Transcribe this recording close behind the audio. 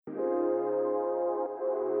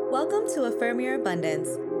Welcome to Affirm Your Abundance,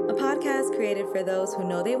 a podcast created for those who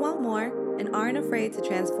know they want more and aren't afraid to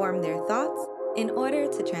transform their thoughts in order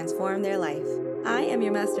to transform their life. I am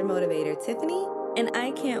your master motivator, Tiffany, and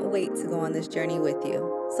I can't wait to go on this journey with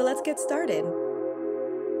you. So let's get started.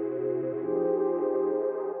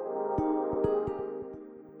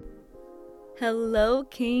 Hello,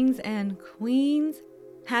 kings and queens.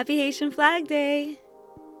 Happy Haitian Flag Day.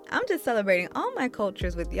 I'm just celebrating all my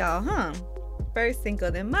cultures with y'all, huh? First Cinco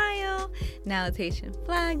de Mayo, now it's Haitian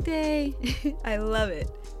Flag Day. I love it.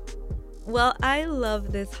 Well, I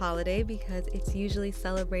love this holiday because it's usually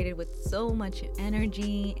celebrated with so much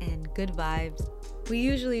energy and good vibes. We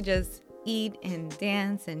usually just eat and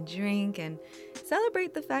dance and drink and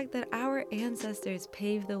celebrate the fact that our ancestors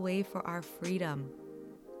paved the way for our freedom.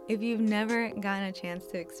 If you've never gotten a chance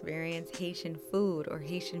to experience Haitian food or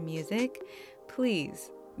Haitian music, please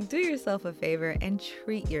do yourself a favor and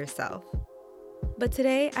treat yourself. But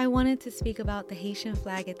today I wanted to speak about the Haitian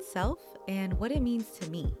flag itself and what it means to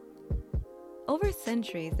me. Over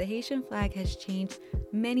centuries, the Haitian flag has changed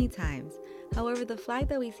many times. However, the flag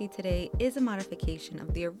that we see today is a modification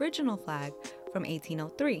of the original flag from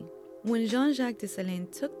 1803. When Jean-Jacques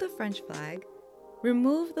Dessalines took the French flag,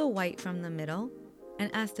 removed the white from the middle,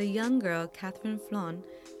 and asked a young girl, Catherine Flon,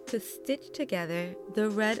 to stitch together the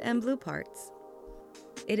red and blue parts.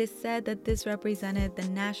 It is said that this represented the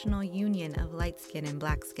national union of light skin and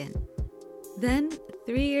black skin. Then,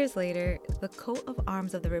 3 years later, the coat of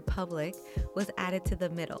arms of the Republic was added to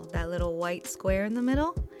the middle, that little white square in the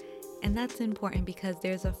middle. And that's important because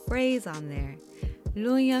there's a phrase on there,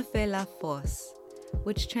 l'union fait la force,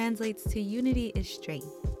 which translates to unity is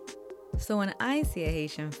strength. So when I see a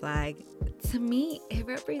Haitian flag, to me, it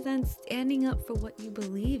represents standing up for what you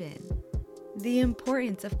believe in. The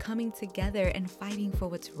importance of coming together and fighting for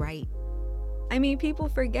what's right. I mean, people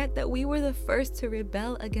forget that we were the first to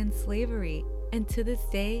rebel against slavery, and to this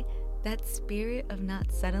day, that spirit of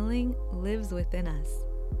not settling lives within us.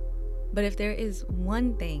 But if there is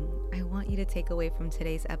one thing I want you to take away from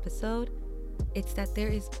today's episode, it's that there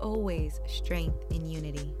is always strength in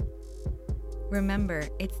unity. Remember,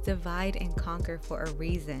 it's divide and conquer for a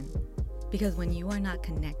reason, because when you are not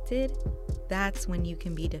connected, that's when you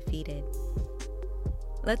can be defeated.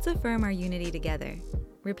 Let's affirm our unity together.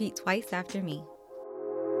 Repeat twice after me.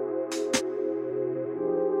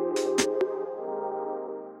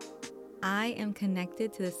 I am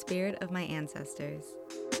connected to the spirit of my ancestors.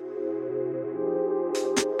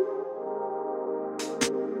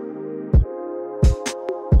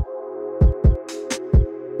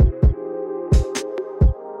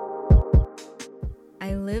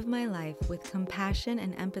 I live my life with compassion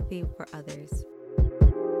and empathy for others.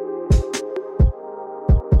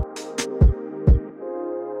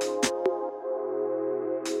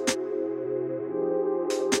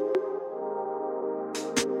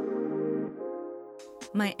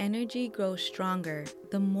 My energy grows stronger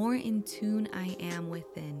the more in tune I am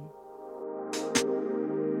within.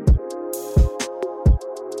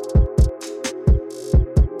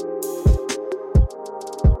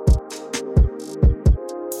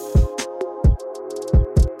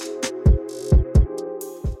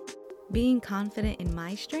 Being confident in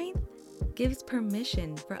my strength gives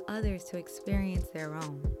permission for others to experience their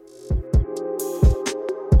own.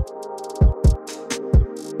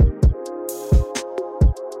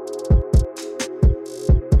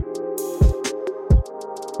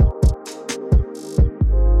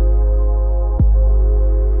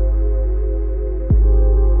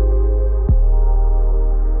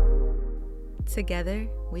 Together,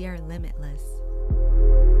 we are limitless.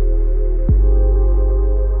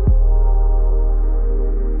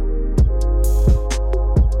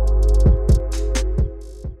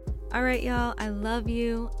 All right, y'all, I love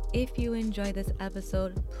you. If you enjoyed this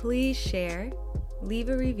episode, please share, leave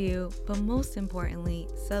a review, but most importantly,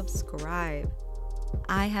 subscribe.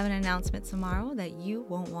 I have an announcement tomorrow that you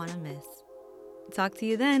won't want to miss. Talk to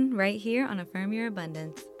you then, right here on Affirm Your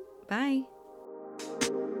Abundance. Bye.